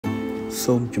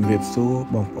សូមជម្រាបសួរ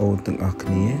បងប្អូនទាំងអស់គ្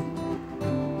នា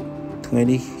ថ្ងៃ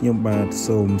នេះខ្ញុំបាទ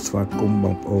សូមស្វាគមន៍ប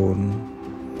ងប្អូន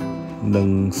និង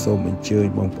សូមអញ្ជើញ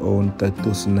បងប្អូនទៅទ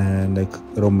ស្សនានៅ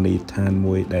រមណីយដ្ឋាន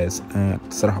មួយដែលស្អាត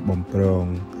ស្រស់បំព្រង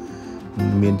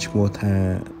មានឈ្មោះថា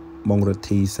Mong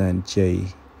Rithy Sen Chey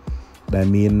ដែល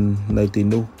មាននៅទី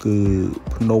នោះគឺ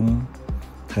ភ្នំ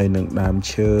ហើយនឹងដើម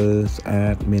ឈើស្អា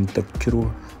តមានទឹកជ្រោះ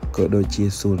ក៏ដូចជា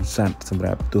សួនសត្វសម្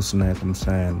រាប់ទស្សនាកម្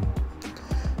សាន្ត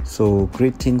So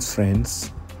greetings friends.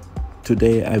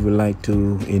 Today I would like to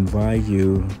invite you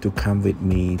to come with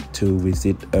me to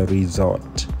visit a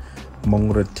resort, Mong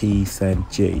Rithy Sen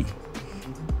Chey.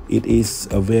 It is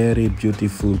a very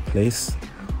beautiful place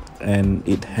and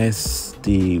it has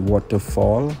the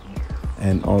waterfall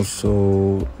and also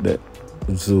the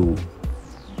zoo,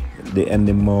 the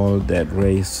animal that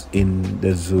raise in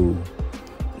the zoo.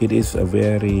 It is a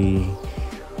very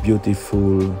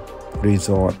beautiful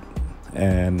resort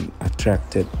and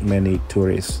attracted many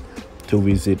tourists to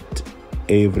visit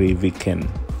every weekend.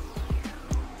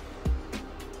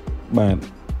 បាទ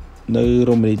នៅ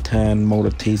រមណីយដ្ឋាន Mong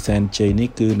Rithy Sen Chey នេះ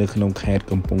គឺនៅក្នុងខេត្ត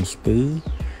កំពង់ស្ពឺ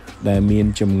ដែលមាន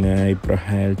ចម្ងាយប្រ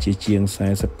ហែលជាជាង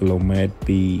40គីឡូម៉ែត្រ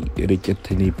ពីរាជ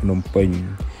ធានីភ្នំពេញ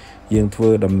យើងធ្វើ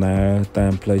ដំណើរតា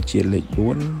មផ្លូវជាតិលេខ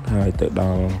4ហើយទៅដ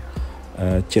ល់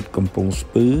ចិត្តកំពង់ស្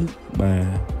ពឺបាទ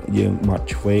យើងបត់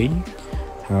ឆ្វេង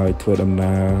ហើយធ្វើដំ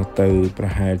ណើរទៅប្រ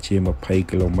ហែលជា20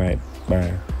គីឡូម៉ែត្របា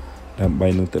ទដើម្បី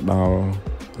នឹងទៅដល់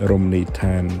រមណីយដ្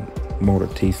ឋាន Mong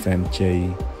Rithy Sen Chey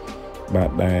បាទ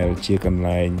ដែលជាកន្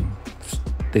លែង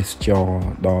ទេសចរ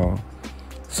ដ៏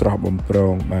ស្រស់បំព្រ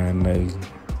ងបាទនៅ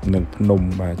នឹងភ្នំ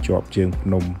បាទជាប់ជើងភ្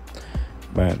នំ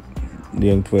បាទ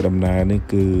យើងធ្វើដំណើរនេះ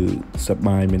គឺសប្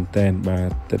បាយមែនទែនបាទ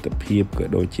ទិដ្ឋភាពក៏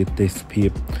ដូចជាទេសភាព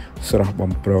ស្រស់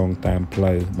បំព្រងតាមផ្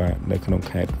លូវបាទនៅក្នុង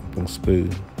ខេត្តកំពង់ស្ពឺ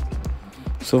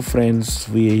So friends,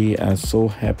 we are so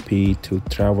happy to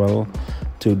travel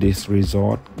to this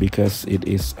resort because it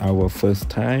is our first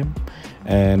time,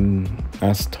 and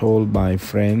as told by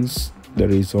friends, the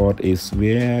resort is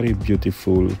very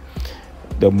beautiful.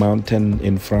 The mountain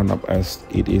in front of us,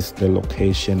 it is the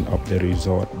location of the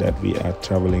resort that we are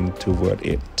traveling toward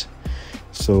it.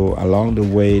 So along the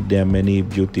way, there are many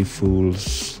beautiful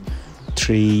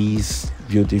trees,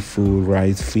 beautiful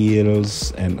rice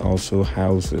fields, and also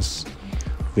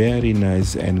houses.Very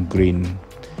nice and green.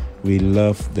 We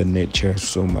love the nature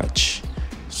so much.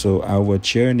 So our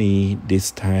journey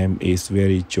this time is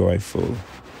very joyful.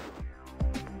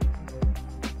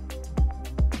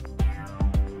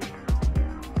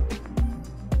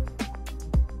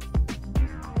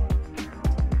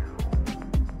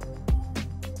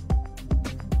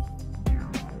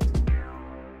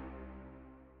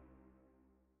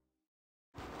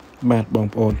បាទបង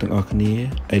ប្អូនទាំងអស់គ្នា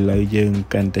ឥឡូវយើង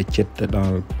កាន់តែជិតទៅដ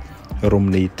ល់រម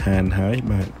ណីយដ្ឋានហើយ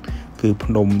បាទគឺ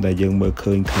ភ្នំដែលយើងមើល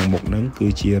ឃើញខាងមុខហ្នឹងគឺ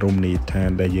ជារមណីយដ្ឋាន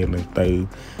ដែលយើងនឹងទៅ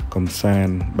កំសា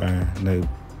ន្តបាទនៅ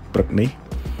ព្រឹកនេះ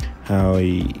ហើយ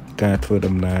ការធ្វើ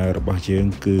ដំណើររបស់យើង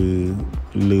គឺ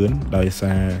លឿនដោយ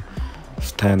សារ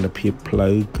ស្ថានភាពផ្លូ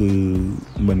វគឺ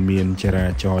មិនមានចរា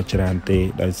ចរណ៍ច្រើនទេ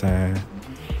ដោយសារ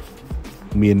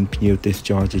មានភ្ញៀវទេស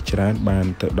ចរជាច្រើនបាន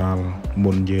ទៅដល់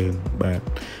មុនយើងបាទ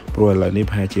ព្រោះឥឡូវនេះ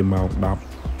ប្រហែលជាម៉ោង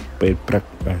10ពេលព្រឹក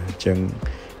បាទអញ្ចឹង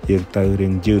យើងទៅរៀ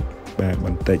ងយឺតបាទប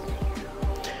ន្តិច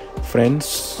Friends,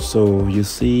 so you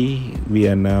see we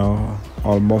are now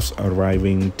almost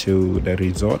arriving to the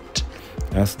resort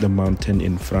as the mountain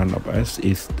in front of us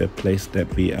is the place that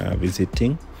we are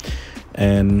visiting,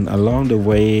 and along the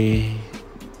way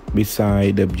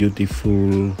beside the beautiful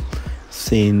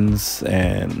scenes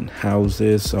and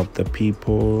houses of the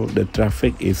people, the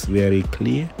traffic is very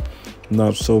clear,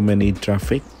 not so many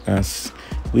traffic as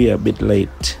we are a bit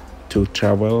late to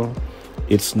travel.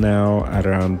 It's now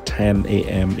around 10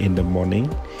 a.m. in the morning,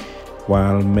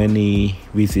 while many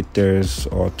visitors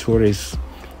or tourists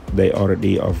they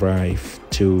already arrived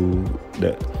to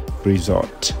the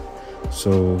resort,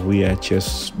 so we are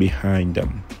just behind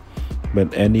them. But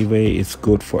anyway, it's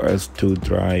good for us to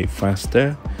drive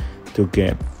faster to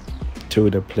get to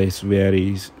the place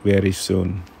very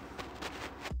soon.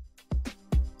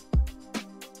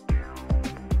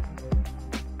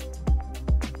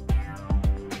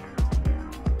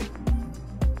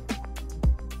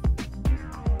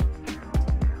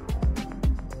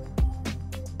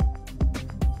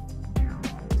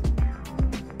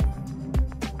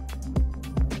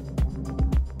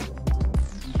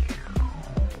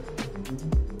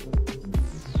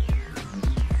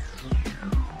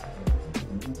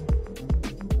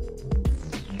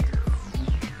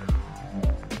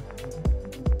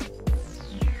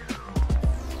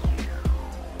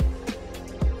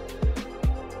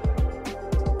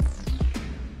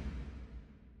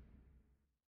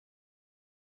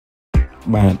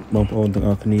 បាទបងប្អូនទាំង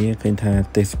អស់គ្នាឃើញថា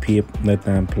ទេសភាពនៅ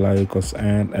តាមផ្លូវក៏ស្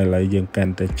អាតឥឡូវយើងកា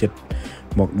ន់តែជិត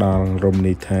មកដល់រម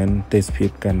ណីយដ្ឋានទេសភាព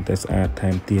កាន់តែស្អាតថែ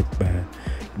មទៀតបាទ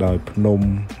ដោយភ្នំ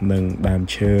និងដើម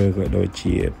ឈើក៏ដូច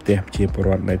ជាផ្ទះប្រជាពលរ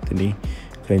ដ្ឋនៅទីនេះ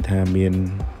ឃើញថាមាន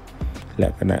ល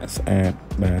ក្ខណៈស្អាត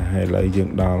បាទហើយឥឡូវយើង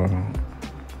ដល់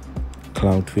ខ្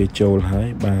លោងទ្វារចូលហើយ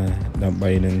បាទដើម្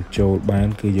បីនឹងចូលបាន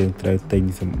គឺយើងត្រូវទិញ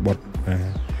សំបុត្របាទ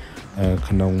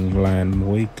ក្នុងឡាន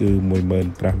មួយគឺ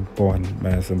 15,000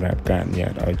 បាទសម្រាប់ការអនុញ្ញា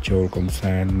តឲ្យចូលកំ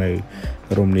សាន្តនៅ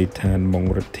រមណីយដ្ឋាន Mong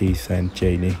Rithy Sen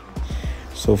Chey នេះ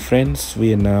So friends, we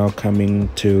are now coming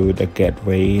to the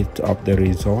gateway of the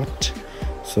resort.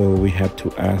 So we have to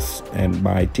ask and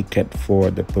buy ticket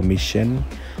for the permission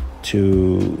to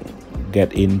get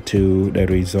into the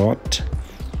resort.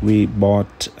 We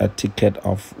bought a ticket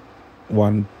of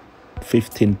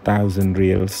 15,000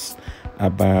 reals,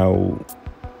 about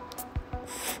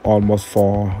almost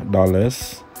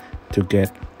 $4 to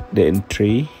get the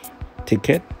entry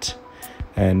ticket,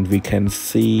 and we can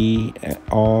see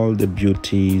all the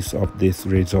beauties of this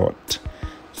resort.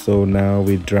 So now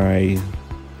we drive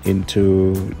into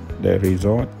the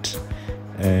resort,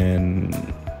 and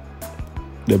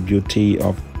the beauty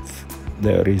of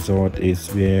the resort is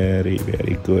very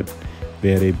good,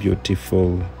 very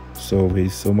beautiful. So we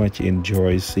so much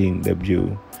enjoy seeing the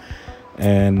view.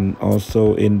 And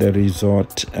also in the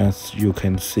resort, as you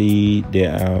can see,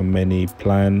 there are many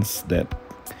plants that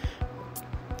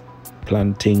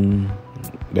planting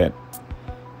that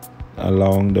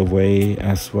along the way,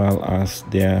 as well as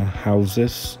their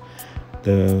houses.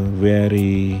 The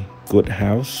very good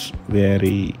house,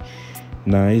 very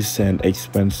nice and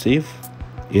expensive.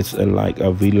 It's like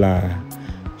a villa,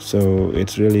 so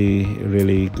it's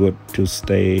really good to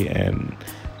stay and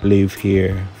live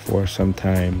here for some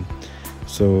time.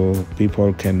 So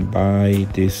people can buy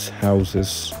these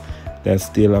houses that's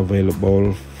still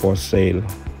available for sale.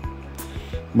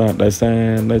 បាទដោយសារ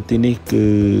នៅទីនេះគឺ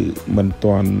មិន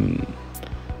ទាន់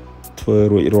ធ្វើ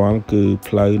រួចរាល់គឺ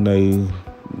ផ្លូវនៅ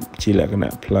ជាលក្ខ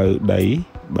ណៈផ្លូវដី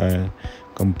បាទ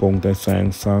កំពុងតែសាង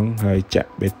សង់ហើយចា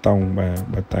ក់បេតុង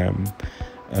បាទតាម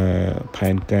ផែ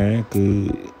នការគឺ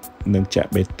នឹងចាក់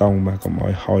បេតុងបាទកុំ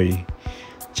ឲ្យហុយ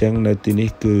អញ្ចឹងនៅទីនេះ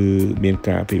គឺមាន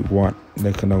ការអភិវឌ្ឍ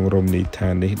នៅក្នុងរមណីយដ្ឋា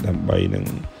ននេះដើម្បីនឹង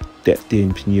ទាក់ទាញ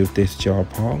ភ្ញៀវទេសចរ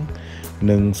ផង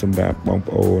និងសម្រាប់បង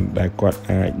ប្អូនដែលគាត់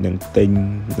អាចនឹងទិញ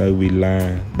នៅវីឡា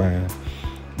បាទ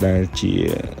ដែលជា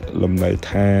លំនៅ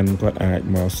ឋានគាត់អាច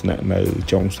មកស្នាក់នៅ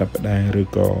ចុងសប្តាហ៍ឬ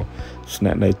ក៏ស្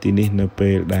នាក់នៅទីនេះនៅពេ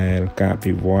លដែលការអ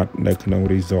ភិវឌ្ឍនៅក្នុង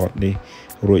resort នេះ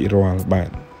រួចរាល់បាទ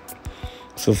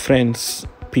So friends,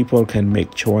 people can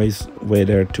make choice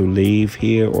whether to live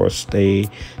here or stay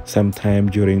sometime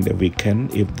during the weekend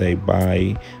if they buy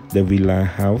the villa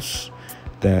house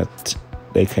that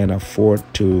they can afford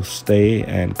to stay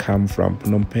and come from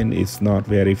Phnom Penh. It's not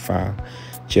very far,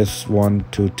 just 1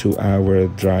 to 2 hour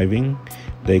driving.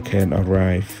 They can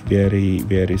arrive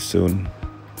very soon.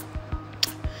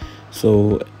 So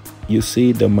you see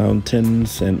the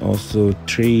mountains and also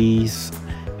trees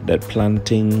that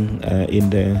planting in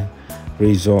the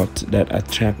resort that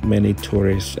attract many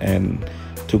tourists and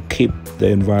to keep the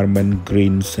environment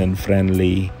green and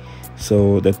friendly.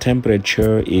 So the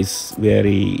temperature is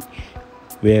very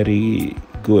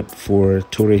good for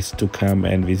tourists to come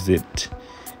and visit.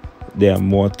 There are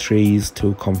more trees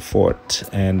to comfort,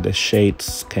 and the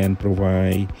shades can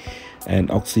provide and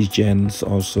oxygens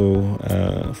also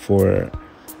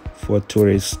for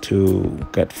tourists to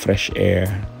get fresh air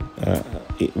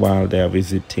while they are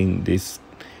visiting these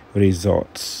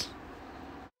resorts.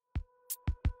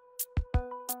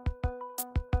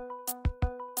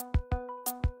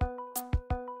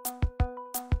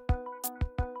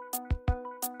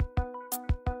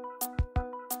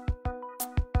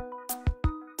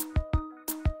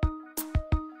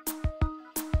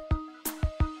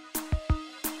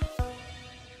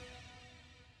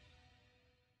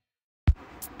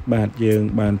 បាទយើង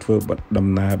បានធ្វើដំ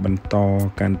ណើរបន្ត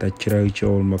កាន់តែជ្រៅ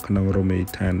ចូលមកក្នុងរមណីយ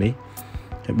ដ្ឋាននេះ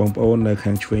ហើយបងប្អូននៅ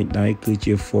ខាងឆ្វេងដៃគឺ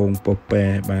ជាហ្វូងពពែ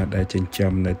បាទដែលចិញ្ចឹ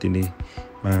មនៅទីនេះ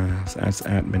បាទស្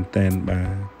អាតមែនតែនបាទ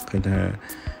ឃើញថា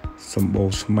សម្បូរ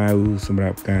ស្មៅសម្រា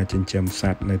ប់ការចិញ្ចឹមស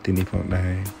ត្វនៅទីនេះផងដែ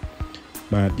រ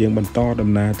បាទយើងបន្តដំ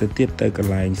ណើរទៅទៀតទៅក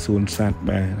ន្លែងសួនសត្វ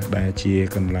បាទដែលជា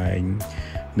កន្លែង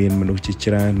មានមនុស្សជា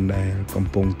ច្រើនដែលកំ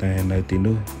ពុងតែនៅទី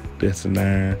នោះទស្សនា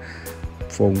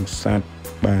ហ្វូងសត្វ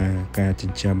បាទការចិ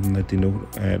ញ្ចឹមនៅទីនោះ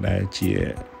ដែលជា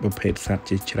ប្រភេទសត្វ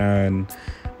ជាច្រើន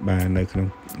បាទនៅក្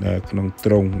នុង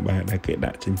ទ្រុងបាទដែលគេ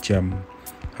ដាក់ចិញ្ចឹម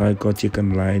ហើយក៏ជាក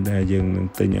ន្លែងដែលយើងនឹង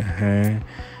ទិញអាហារ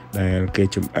ដែលគេ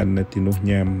ចម្អិននៅទីនោះ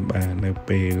ញ៉ាំបាទនៅ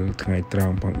ពេលថ្ងៃត្រ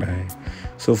ង់ផងដែរ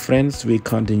So friends, we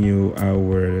continue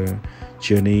our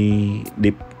journey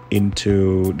deep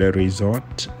into the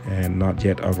resort and not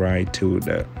yet arrived to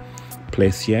the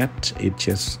place yet. It's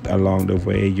just along the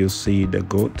way you see the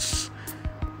goats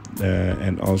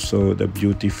and also the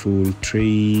beautiful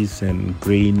trees and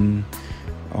green.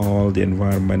 All the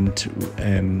environment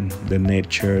and the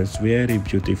nature is very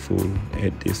beautiful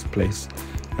at this place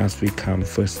as we come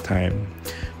first time.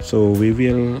 So we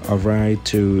will arrive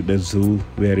to the zoo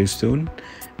very soon,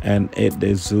 and at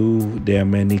the zoo there are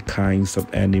many kinds of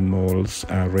animals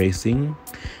are racing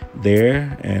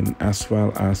there, and as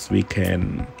well as we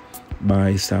can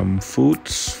buy some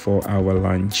foods for our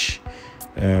lunch.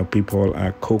 People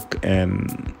are cook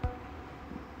and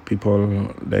people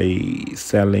they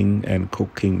selling and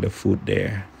cooking the food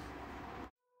there.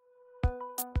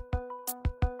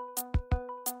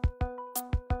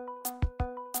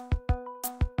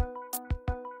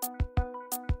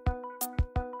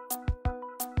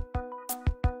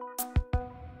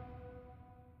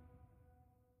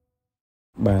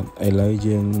 បាទឥឡូវ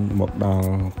យើងមកដ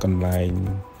ល់កន្លែង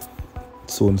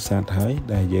សួនសត្វហើយ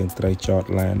ដែលយើងត្រូវចត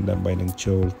ឡានដើម្បីនឹង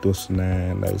ចូលទស្សនា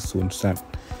នៅសួនសត្វ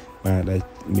បាទដែល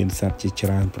មានសត្វជាច្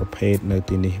រើនប្រភេទនៅ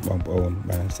ទីនេះបងប្អូន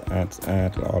បាទស្អាត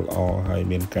ល្អហើយ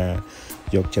មានការ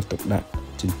យកចិត្តទុកដាក់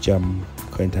ចិញ្ចឹម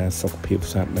ឃើញថាសុខភាព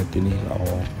សត្វនៅទីនេះល្អ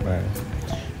បាទ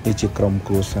នេះជាក្រុម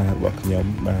គ្រួសាររបស់ខ្ញុំ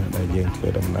បាទដែលយើងធ្វើ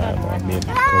ដំណើរមកមាន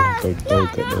កូនតូច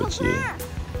ក៏ដូចជា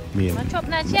មាន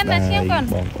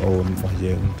បងប្អូនរបស់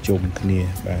យើងជុំគ្នា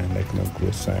បាទនៅក្នុងគ្រួ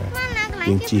សារ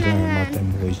យើងជិះឡានមកតែ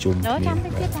មួយជុំគ្នាបា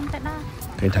ទ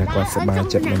ឃើញថាគាត់សប្បាយ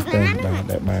ចិត្តមែនទែនបាទ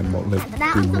ដែលបានមកលើក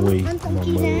ទី1មក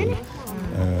មើល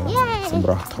សម្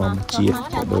រស់ធម្មជាតិ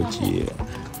ក៏ដូចជា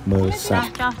មើលសត្វ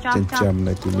ចិញ្ចឹម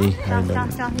នៅទីនេះហើយនឹង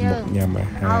មកញ៉ាំអា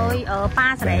ហារ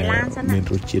មាន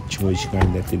រសជាតិឈ្ងុយឆ្ងាញ់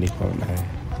នៅទីនេះផងដែរ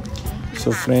So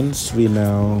friends, we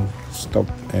now stop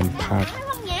and park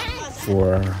for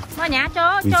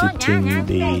visiting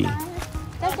the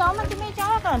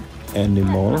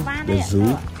animal, the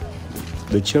zoo.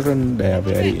 The children they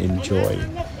very enjoy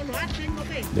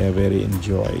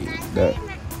the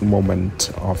moment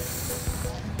of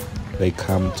they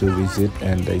come to visit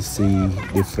and they see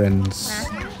different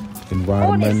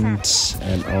environments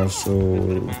and also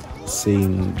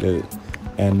seeing the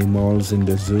animals in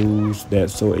the zoos.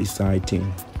 That's so exciting.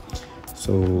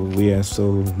 So we are so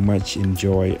much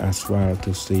enjoy as well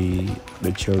to see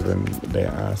the children. They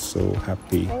are so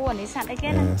happy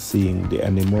seeing the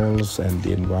animals and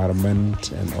the environment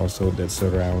and also the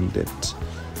surrounded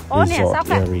resort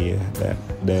area that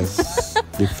there's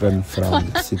different from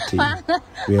the city.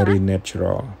 Very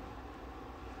natural.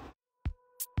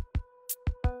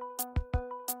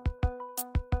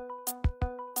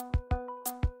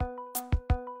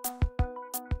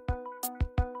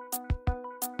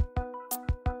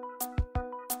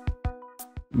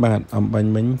 Bạn âm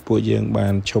bánh bánh của dương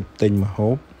bàn chụp tinh mà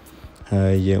hộp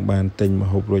hay dương bàn tinh mà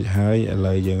hộp rồi hơi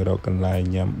lời dương rồi cần lại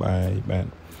nhằm bài bạn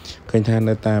khánh than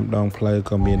ở tam đòn play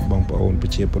có miền bóng ổn với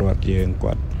chia bọt dương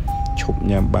quạt chụp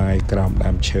nhằm bài cầm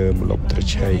đam chơi một lục thật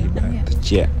chay bạn thật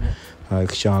trẻ hay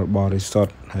cho bò resort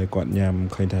hay quạt nhằm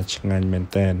khánh than ngành men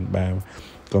tên bao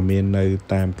có miền nơi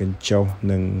tam kênh châu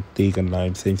nâng ti cần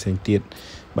lại xanh tiết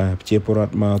bà chia bọt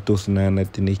màu tu sna nơi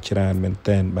tin tràn men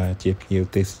tên bà chia nhiều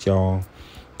tết cho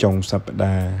trong sắp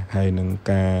đà hay nâng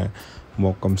ca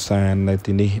một công sảnใน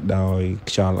ที่นี้โดย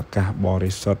จอลกาบ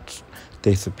ริสุทธิ์เท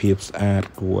ศเพียบสะอาด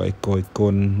กวยโกยก้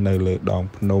นในเลยดอง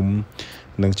พนม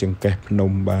นังจังแกพน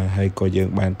มบาให้ก็ยัง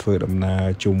บานเฟื่อดำนา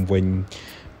จุ่มวิง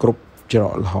กรุบเจา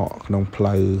ะเหาะขนมเพล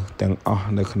ย์แต่งอ้อ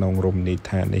ในขนมรมนิ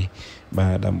ทานนี้บา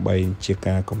ดำใบเจก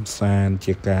าcông sảnเจ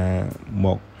กาหม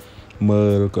กเมื่อ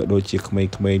ก็โดยจีข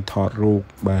มายทอดรูป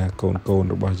บาโกน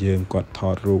ระบายยังกดทอ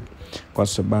ดรูปกด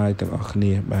สบายแต่ออกเ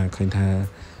นี่ยบาเคยท่า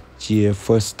เชีย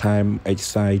first time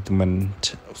excitement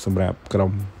สำหรับกร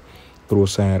มครัว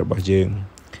ซาระบายยัง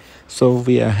so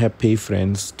we are happy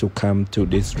friends to come to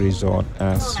this resort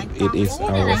as it is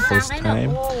our first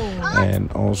time and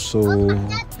also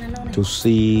to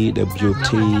see the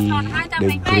beauty the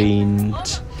green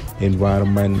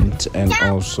environment and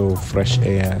also fresh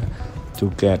air to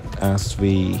get as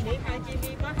we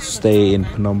stay in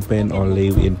Phnom Penh or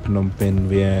live in Phnom Penh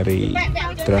very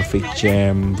traffic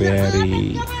jam,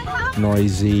 very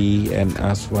noisy and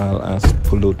as well as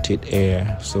polluted air.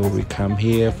 So we come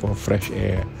here for fresh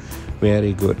air,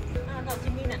 very good.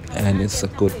 And it's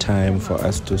a good time for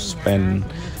us to spend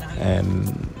and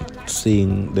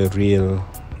seeing the real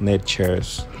natures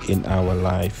in our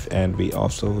life. And we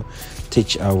also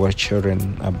teach our children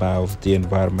about the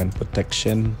environment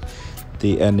protection,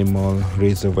 the animal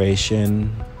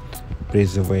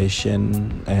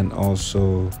preservation and also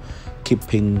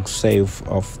keeping safe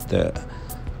of the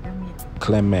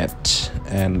climate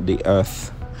and the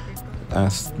earth,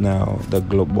 as now the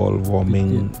global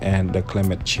warming and the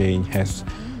climate change has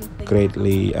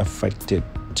greatly affected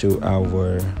to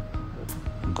our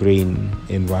green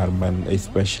environment,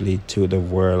 especially to the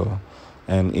world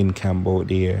and in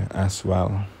Cambodia as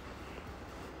well.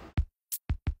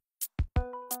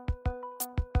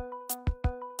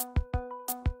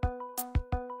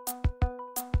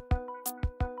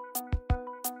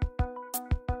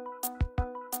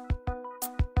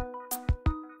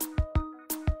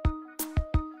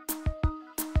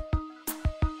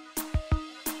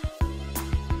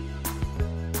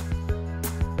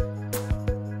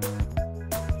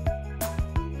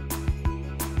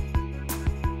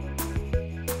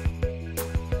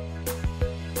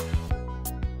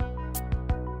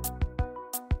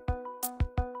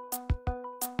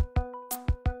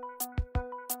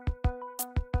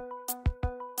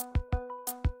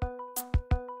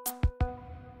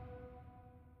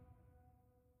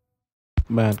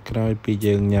បាទក្រោយពី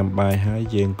យើងញ៉ាំបាយហើយ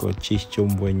យើងក៏ជិះជុំ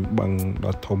វិញបឹង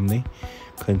ដ៏ធំនេះ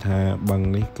ឃើញថាបឹង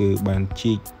នេះគឺបាន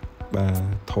ជីកបាទ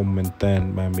ធំមែនតើ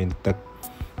បាទមានទឹក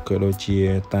ក៏ដូចជា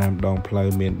តាមដងផ្លូវ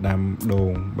មានដាំដូ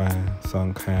ងបាទសង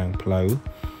ខាងផ្លូវ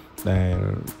ដែល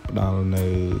ផ្ដល់នៅ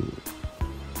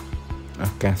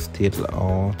អាកាសធាតុល្អ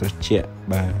ត្រជាក់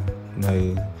បាទនៅ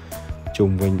ជុំ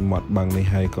វិញមាត់បឹងនេះ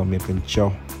ហើយក៏មានកញ្ចុះ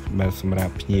បាទសម្រា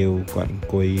ប់ភ្ញៀវគាត់អង្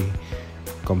គុយ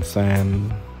កំសាន្ត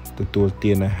ទទួល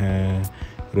ទានអាហា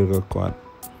រឬក៏គាត់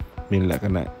មានលក្ខ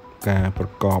ណៈការប្រ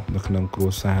កបនៅក្នុងគ្រួ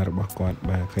សាររបស់គាត់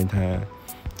បាទឃើញថា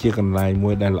ជាកន្លែង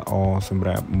មួយដែលល្អសម្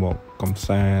រាប់មកកំ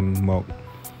សាន្តមក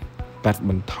កាត់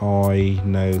បន្ថយ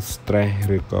នៅ stress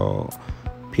ឬក៏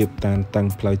ភាពតានតឹង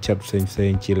ផ្លូវចិត្តផ្សេ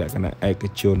ងៗជាលក្ខណៈឯក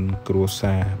ជនគ្រួ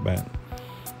សារបាទ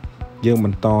យើងប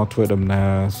ន្តធ្វើដំណើ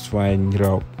រស្វែងរ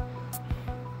ក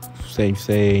ផ្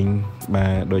សេងបា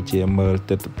ទដូចជាមើល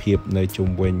ទិដ្ឋភាពនៅជុំ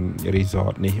វិញ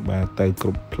resort នេះបាទទៅគ្រ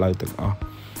ប់ផ្លូវទាំងអស់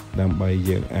ដើម្បី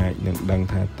យើងអាចនឹងដឹង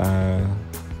ថាតើ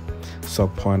សោ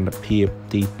ភ័ណភាព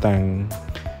ទីតាំង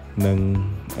និង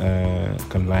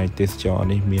កន្លែងទេសចរ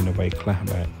នេះមានអ្វីខ្លះ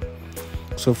បាទ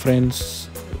So friends,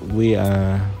 we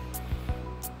are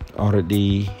already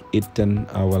eaten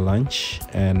our lunch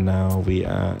and now we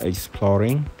are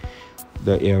exploring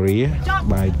the area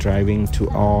by driving to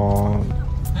all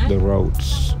the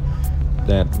roads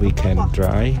that we can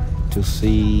drive to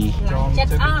see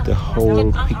the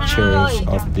whole pictures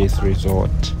of this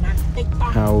resort,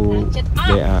 how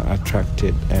they are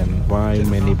attracted and why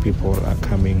many people are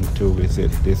coming to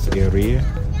visit this area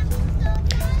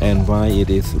and why it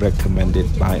is recommended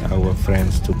by our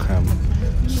friends to come.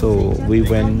 So we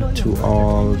went to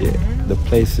all the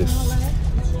places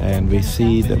and we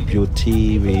see the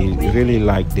beauty. We really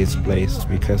like this place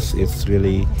because it's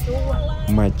really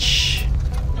much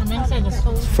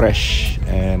fresh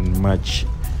and much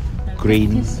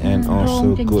green and also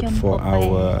good for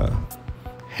our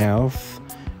health,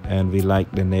 and we like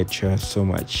the nature so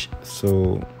much. So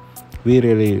we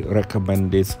really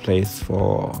recommend this place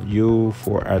for you,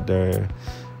 for other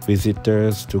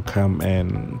visitors to come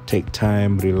and take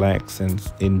time, relax and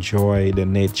enjoy the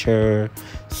nature,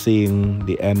 seeing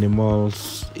the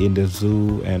animals in the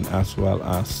zoo and as well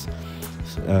as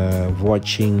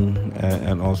watching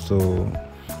and also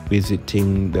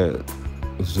visiting the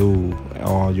zoo,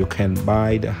 or you can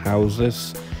buy the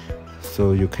houses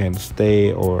so you can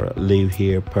stay or live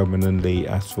here permanently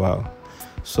as well.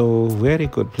 So very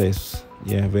good place,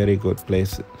 yeah, very good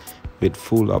place with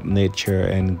full of nature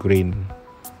and green.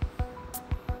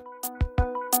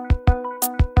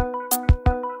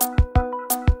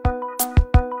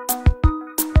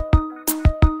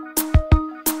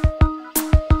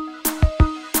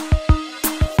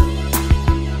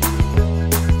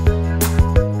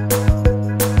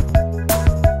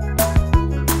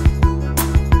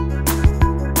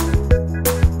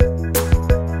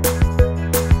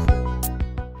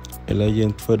យើ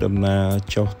ងធ្វើដំណើរ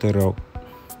ចុះទៅរក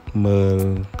មើល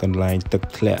កន្លែងទឹក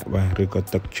ធ្លាក់បាទឬក៏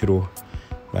ទឹកជ្រោះ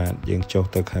បាទយើងចុះ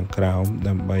ទៅខាងក្រោម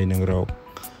ដើម្បីនឹងរក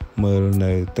មើល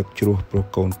នៅទឹកជ្រោះព្រោះ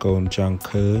កូនចង់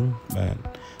ឃើញបាទ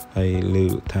ហើយលើ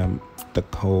ថាទឹក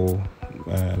ហូរ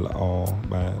បាទល្អ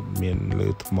បាទមានលើ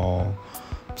ថ្ម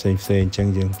ផ្សេងអញ្ចឹង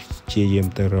យើងព្យាយាម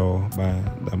ទៅរកបាទ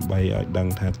ដើម្បីឲ្យដឹង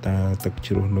ថាតើទឹក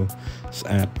ជ្រោះនោះស្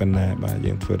អាតប៉ុណ្ណាបាទ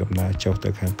យើងធ្វើដំណើរចុះទៅ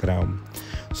ខាងក្រោម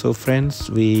So friends,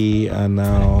 we are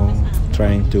now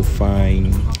trying to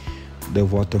find the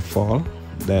waterfall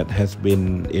that has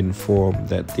been informed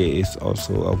that there is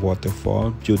also a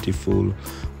waterfall, beautiful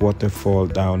waterfall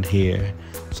down here.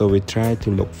 So we try to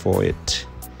look for it.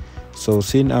 So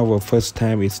since our first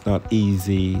time, it's not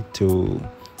easy to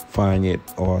find it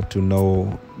or to know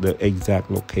the exact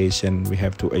location. We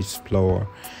have to explore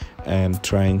and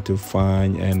trying to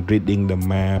find and reading the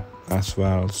map as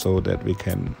well, so that we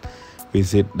can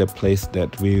visit the place that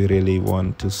we really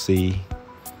want to see.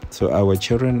 So our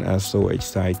children are so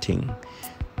expecting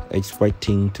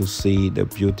to see the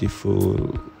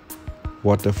beautiful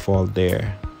waterfall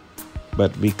there,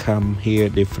 but we come here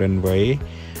different way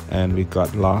and we got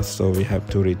lost, so we have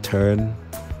to return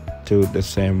to the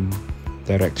same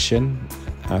direction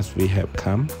as we have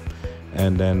come,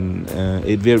 and then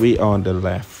it will be on the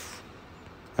left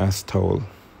as told.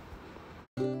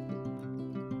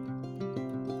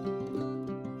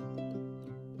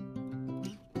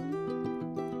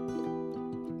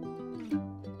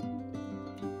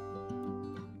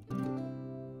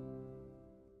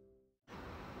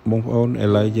 បងប្អូនឥ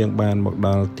ឡូវយើងបានមកដ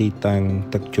ល់ទីតាំង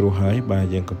ទឹកជ្រោះហើយបាទ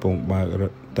យើងកំពុងបើក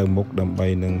ទៅមុខដើម្បី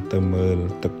នឹងទៅមើល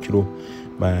ទឹកជ្រោះ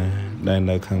បាទដែល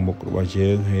នៅខាងមុខរបស់យើ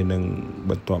ងហើយនឹង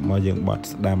បន្ទាប់មកយើងបត់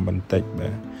ស្ដាំបន្តិចបា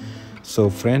ទ So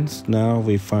friends, now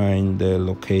we find the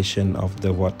location of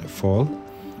the waterfall,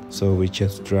 so we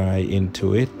just drive into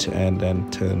it and then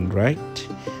turn right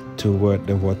toward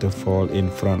the waterfall in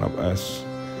front of us.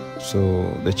 So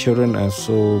the children are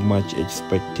so much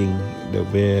expecting the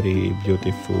very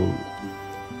beautiful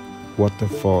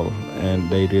waterfall, and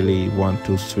they really want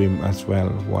to swim as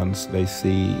well once they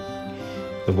see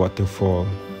the waterfall.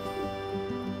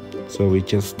 So we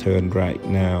just turn right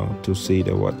now to see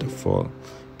the waterfall.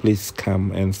 Please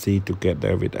come and see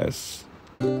together with us.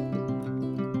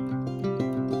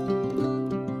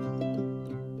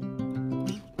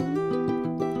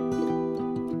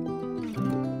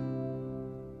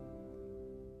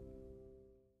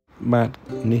 But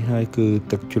នេះហើយគឺ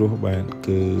ទឹកជ្រោះបាទ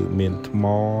គឺមានថ្ម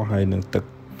ហើយនឹងទឹក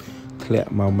ធ្លាក់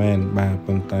មកមែនបាទ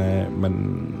ប៉ុន្តែมัน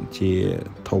ជា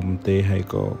ធំទេហើយ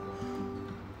ក៏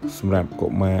សម្រាប់កុ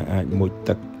មារអាចមុជ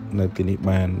ទឹកនៅទីនេះ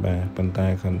បានបាទប៉ុន្តែ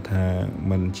គាត់ថា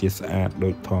มันជាស្អាតដូ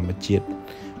ចធម្មជាតិ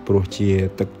ព្រោះជា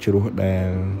ទឹកជ្រោះដែល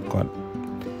គាត់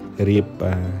រៀ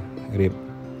ប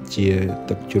ជា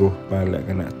ទឹកជ្រោះបាទលក្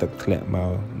ខណៈទឹកធ្លាក់ម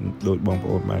កដូចបងប្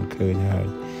អូនបានឃើញហើយ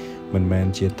មិនមែន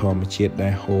ជាធម្មជាតិដែ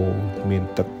លហូរមាន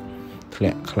ទឹកធ្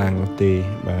លាក់ខ្លាំងនោះទេ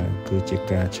បាទគឺជា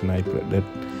ការច្នៃប្រឌិត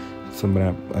សម្រា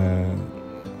ប់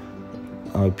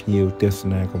ឲ្យភ្ញៀវទេស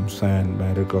នាកម្សាន្តបា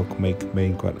ទឬក៏ក្មេង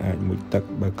ៗគាត់អាចមុជទឹក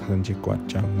បើឃើញជាគាត់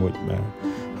ចង់មុជបាទ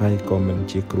ហើយក៏មិន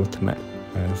ជាគ្រោះថ្នាក់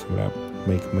បាទសម្រាប់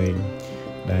ក្មេងៗ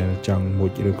ដែលចង់មុ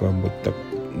ជឬក៏មុជទឹក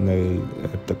នៅ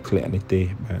ទឹកធ្លាក់នេះទេ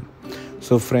បាទ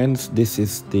So friends, this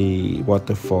is the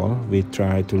waterfall we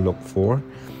try to look for,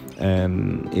 and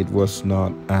it was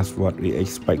not as what we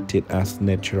expected as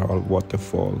natural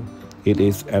waterfall. It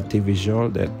is artificial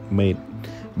that made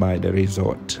by the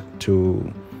resort to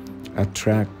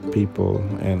attract people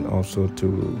and also to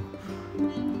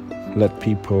let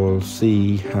people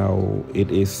see how it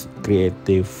is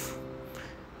creative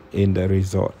in the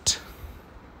resort.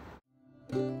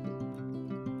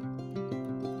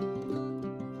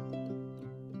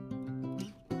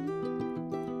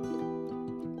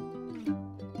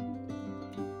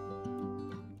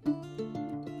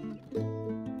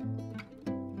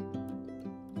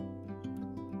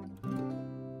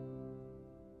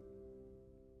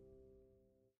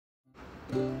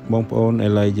 Mong rithy ឥ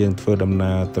ឡូវយើងធ្វើដំ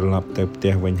ណើរត្រឡប់ទៅផ្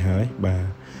ទះវិញហើយបាទ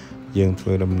យើងធ្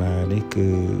វើដំណើរនេះគឺ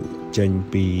ចេញ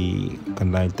ពីក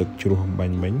ន្លែងទឹកជ្រោះបា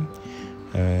ញ់មិញ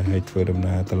ហើយធ្វើដំ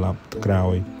ណើរត្រឡប់ក្រោ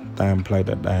យតាមផ្លូវ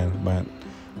ដដែលបាទ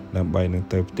ដើម្បីនឹង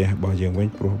ទៅផ្ទះរបស់យើងវិញ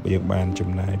ព្រោះយើងបានចំ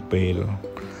ណាយពេល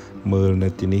មើលនៅ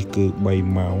ទីនេះគឺ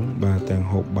3ម៉ោងបាទទាំង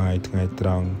ហូបបាយថ្ងៃត្រ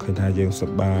ង់ឃើញថាយើងស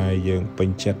ប្បាយយើងពេញ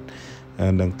ចិត្ត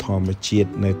នឹងធម្មជាតិ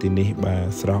នៅទីនេះបាទ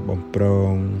ស្រស់បំព្រ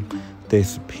ងទេ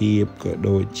សភាពក៏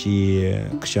ដូចជា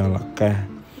ខ្យល់អាកាស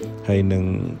ហើយនឹង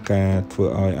ការធ្វើ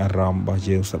ឲ្យអារម្មណ៍របស់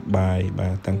យើងសប្បាយបា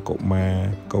ទទាំងកុមារ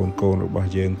កូនរបស់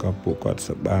យើងក៏ពួកគាត់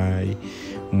សប្បាយ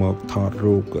មកថត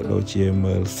រូបក៏ដូចជា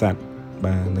មើលសត្វ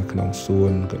បាទនៅក្នុងសួ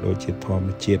នក៏ដូចជាធម្ម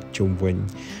ជាតិជុំវិញ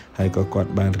ហើយក៏គាត់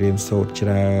បានរៀនសូត្រច្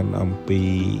រើនអំពី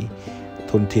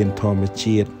ធនធានធម្ម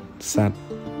ជាតិសត្វ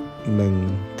និង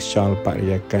ខ្យល់បរិ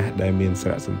យាកាសដែលមានសា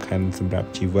រៈសំខាន់សម្រាប់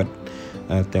ជីវិត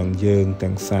ទាំងយើង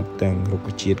ទាំងសត្វទាំងរុក្ខ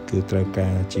ជាតិគឺត្រូវកា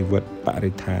រជីវិតប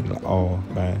រិស្ថានល្អ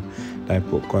បាទតែ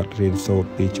ពួកគាត់រៀនសូត្រ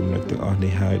ពីចំណុចទាំងអស់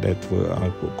នេះហើយដែលធ្វើឲ្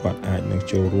យពួកគាត់អាចនឹង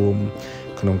ចូលរួម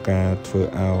ក្នុងការធ្វើ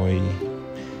ឲ្យ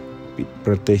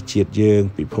ប្រទេសជាតិយើង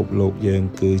ពិភពលោកយើង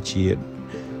គឺជា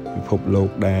ពិភពលោក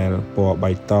ដែលពណ៌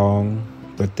បៃតង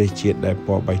ប្រទេសជាតិដែលព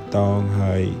ណ៌បៃតង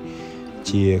ហើយ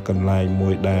ជាកន្លែងមួ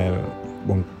យដែល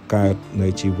បង្កើតនៅ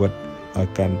ជីវិតឲ្យ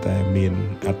កាន់តែមាន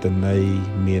អត្ថន័យ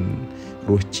មាន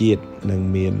រសជាតិនិង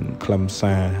មានខ្លឹម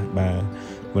សារបាទ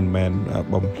មិនមែន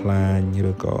បំផ្លាញ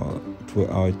ឬក៏ ធ្វើ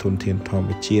ឲ្យធនធានធម្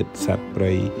មជាតិសត្វព្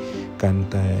រៃកាន់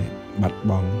តែបាត់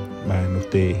បង់បាននោះ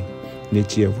ទេនេះ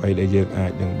ជាអ្វីដែលយើងអា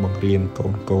ចនឹងបង្រៀន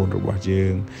កូនរបស់យើ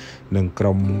ងនិងក្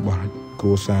រុមរបស់គ្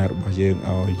រួសាររបស់យើង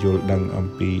ឲ្យយល់ដឹងអំ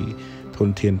ពីធន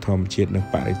ធានធម្មជាតិនិង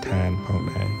បរិស្ថានផង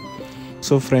ដែរ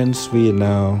So friends, we are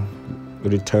now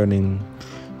returning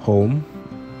home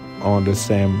on the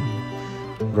same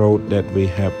road that we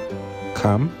have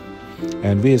come,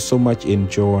 and we so much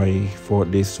enjoy for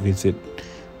this visit.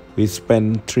 We spent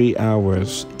 3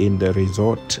 hours in the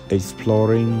resort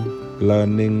exploring,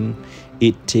 learning,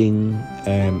 eating,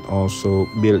 and also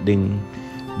building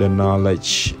the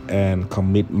knowledge and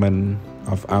commitment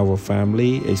of our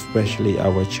family, especially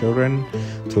our children,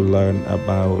 to learn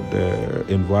about the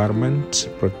environment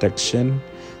protection,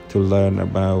 to learn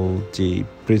about the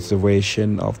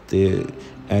preservation of the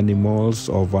animals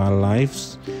or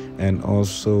wildlife, and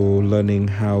also learning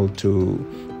how to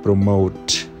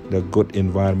promote the good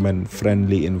environment,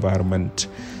 friendly environment,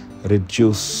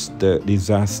 reduce the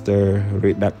disaster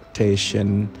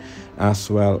reduction, as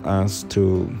well as to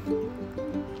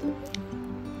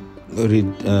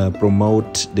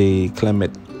promote the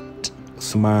climate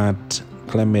smart,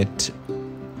 climate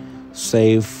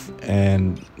safe,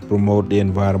 and promote the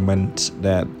environment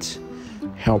that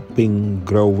helping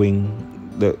growing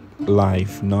the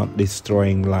life, not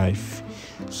destroying life.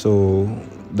 So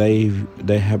they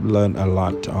have learned a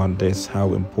lot on this,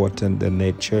 how important the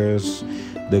natures,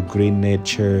 the green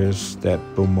natures that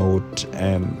promote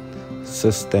and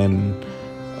sustain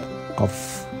of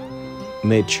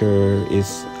nature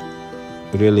is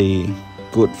really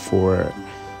good for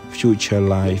future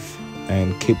life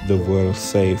and keep the world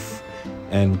safe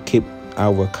and keep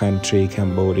our country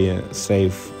Cambodia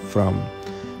safe from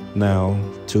now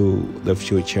to the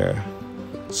future.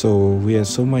 So we are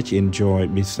so much enjoy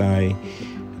beside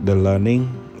the learning,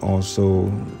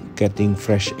 also getting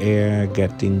fresh air,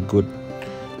 getting good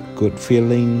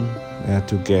feeling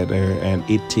together, and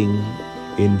eating,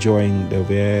 enjoying the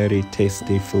very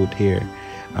tasty food here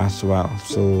as well.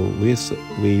 So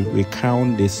we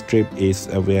count this trip is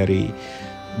a very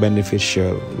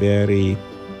beneficial, very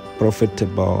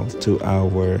profitable to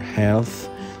our health,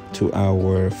 to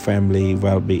our family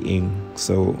well-being.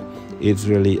 So it's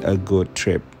really a good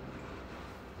trip.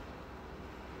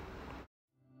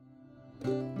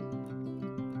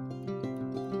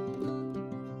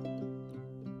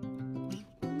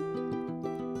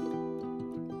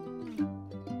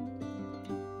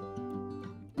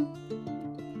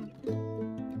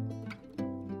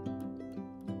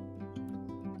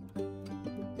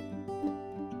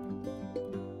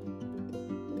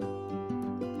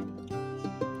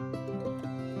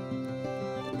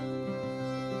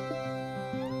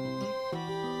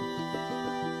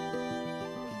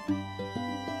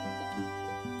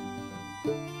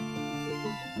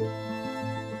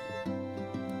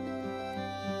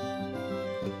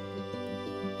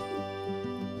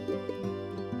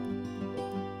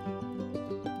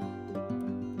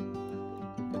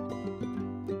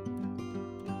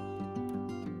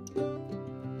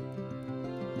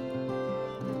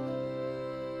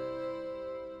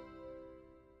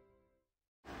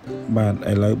 Bạn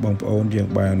ឥឡូវបងប្អូនយើង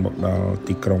បានមកដល់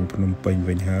ទីក្រុងភ្នំពេញ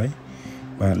វិញហើយ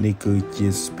បាទនេះគឺជា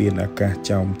ស្ពានអាកាស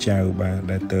ចោមចៅបាទ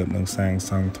ដែលទើបនឹងសាង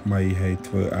សង់ថ្មីហើយ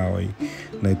ធ្វើឲ្យ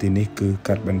នៅទីនេះគឺ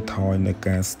កាត់បន្ថយនៅ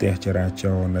ការស្ទះចរាច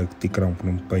រណ៍នៅទីក្រុងភ្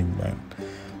នំពេញបាទ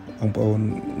បងប្អូន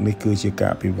នេះគឺជាការ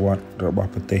អភិវឌ្ឍរបស់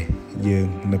ប្រទេសយើង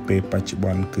នៅពេលបច្ចុប្ប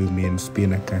ន្នគឺមានស្ពាន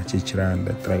អាកាសជាច្រើន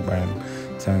ដែលត្រូវបាន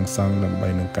សាងសង់ដើម្បី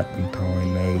នឹងកាត់បន្ថយ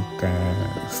នៅការ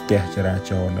ស្ទះចរា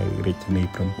ចរណ៍នៅរាជធានី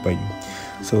ភ្នំពេញ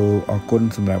So អរគុណ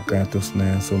សម្រាប់ការទស្សនា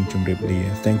សូមជម្រាបលា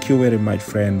Thank you very much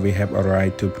friend. We have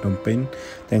arrived to Phnom Penh.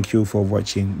 Thank you for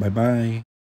watching. Bye bye.